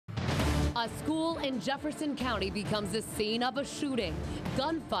A school in Jefferson County becomes the scene of a shooting.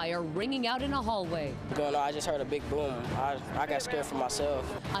 Gunfire ringing out in a hallway. I just heard a big boom. I got scared for myself.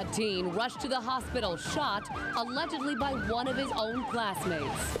 A teen rushed to the hospital, shot allegedly by one of his own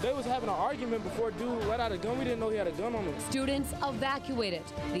classmates. They was having an argument before dude let out a gun. We didn't know he had a gun on him. Students evacuated.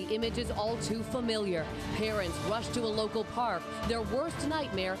 The image is all too familiar. Parents rushed to a local park. Their worst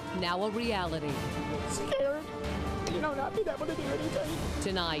nightmare now a reality. Scared. Not being able to do anything.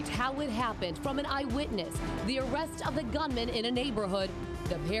 Tonight, how it happened from an eyewitness, the arrest of the gunman in a neighborhood,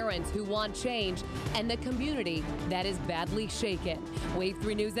 the parents who want change, and the community that is badly shaken. Wave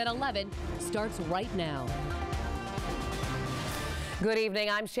 3 News at 11 starts right now. Good evening,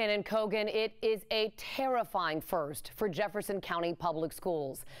 I'm Shannon Cogan. It is a terrifying first for Jefferson County Public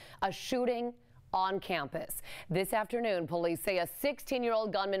Schools. A shooting on campus. This afternoon, police say a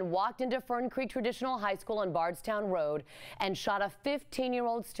 16-year-old gunman walked into Fern Creek Traditional High School on Bardstown Road and shot a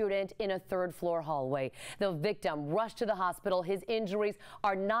 15-year-old student in a third-floor hallway. The victim rushed to the hospital. His injuries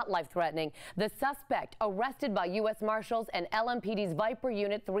are not life-threatening. The suspect arrested by U.S. Marshals and LMPD's Viper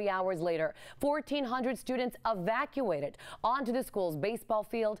unit 3 hours later. 1,400 students evacuated onto the school's baseball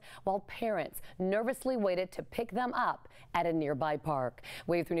field while parents nervously waited to pick them up at a nearby park.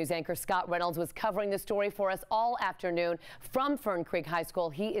 Wave 3 News anchor Scott Reynolds was covering the story for us all afternoon from Fern Creek High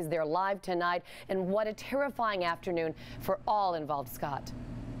School. He is there live tonight, and what a terrifying afternoon for all involved, Scott.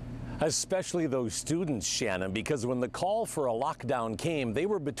 Especially those students, Shannon, because when the call for a lockdown came, they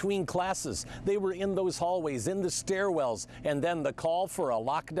were between classes. They were in those hallways, in the stairwells, and then the call for a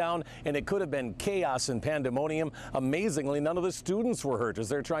lockdown, and it could have been chaos and pandemonium. Amazingly, none of the students were hurt as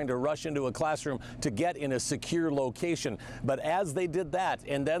they're trying to rush into a classroom to get in a secure location. But as they did that,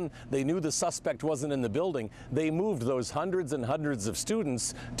 and then they knew the suspect wasn't in the building, they moved those hundreds and hundreds of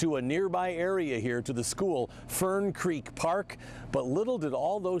students to a nearby area here to the school, Fern Creek Park. But little did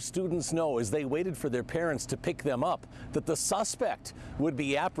all those students know as they waited for their parents to pick them up that the suspect would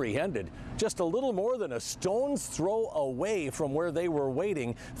be apprehended just a little more than a stone's throw away from where they were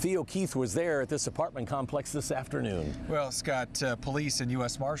waiting. Theo Keith was there at this apartment complex this afternoon. Well, Scott, police and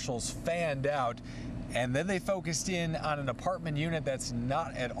U.S. Marshals fanned out, and then they focused in on an apartment unit that's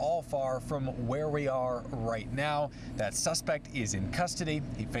not at all far from where we are right now. That suspect is in custody.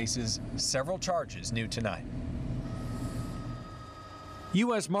 He faces several charges new tonight.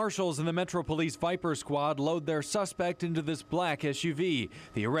 U.S. Marshals and the Metro Police Viper Squad load their suspect into this black SUV.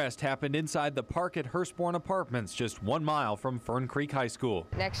 The arrest happened inside the park at Hurstbourne Apartments, just 1 mile from Fern Creek High School.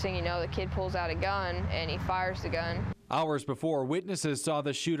 Next thing you know, the kid pulls out a gun and he fires the gun. Hours before, witnesses saw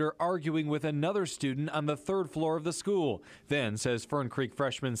the shooter arguing with another student on the 3rd floor of the school. Then, says Fern Creek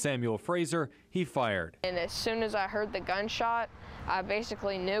freshman Samuel Fraser, he fired. And as soon as I heard the gunshot, I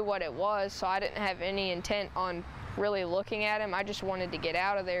basically knew what it was, so I didn't have any intent on really looking at him. I just wanted to get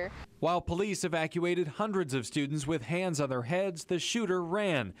out of there. While police evacuated hundreds of students with hands on their heads, the shooter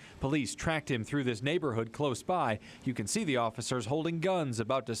ran. Police tracked him through this neighborhood close by. You can see the officers holding guns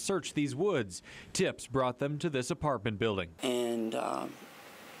about to search these woods. Tips brought them to this apartment building. And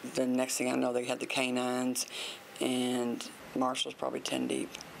the next thing I know, they had the canines and marshals probably 10 deep.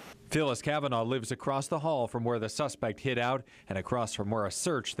 Phyllis Kavanaugh lives across the hall from where the suspect hid out and across from where a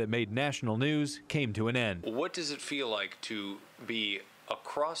search that made national news came to an end. What does it feel like to be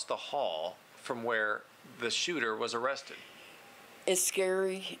across the hall from where the shooter was arrested? It's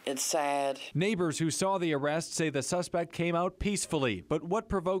scary. It's sad. Neighbors who saw the arrest say the suspect came out peacefully, but what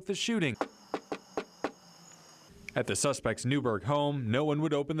provoked the shooting? At the suspect's Newburgh home, no one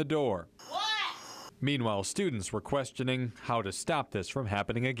would open the door. Meanwhile, students were questioning how to stop this from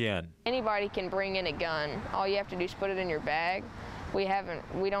happening again. Anybody can bring in a gun. All you have to do is put it in your bag. We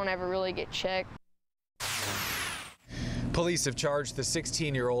don't ever really get checked. Police have charged the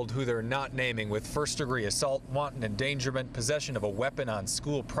 16-year-old, who they're not naming, with first-degree assault, wanton endangerment, possession of a weapon on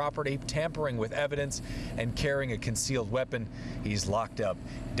school property, tampering with evidence, and carrying a concealed weapon. He's locked up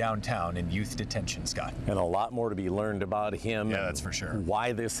downtown in youth detention, Scott. And a lot more to be learned about him. Yeah, that's for sure.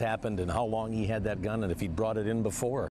 Why this happened and how long he had that gun and if he'd brought it in before.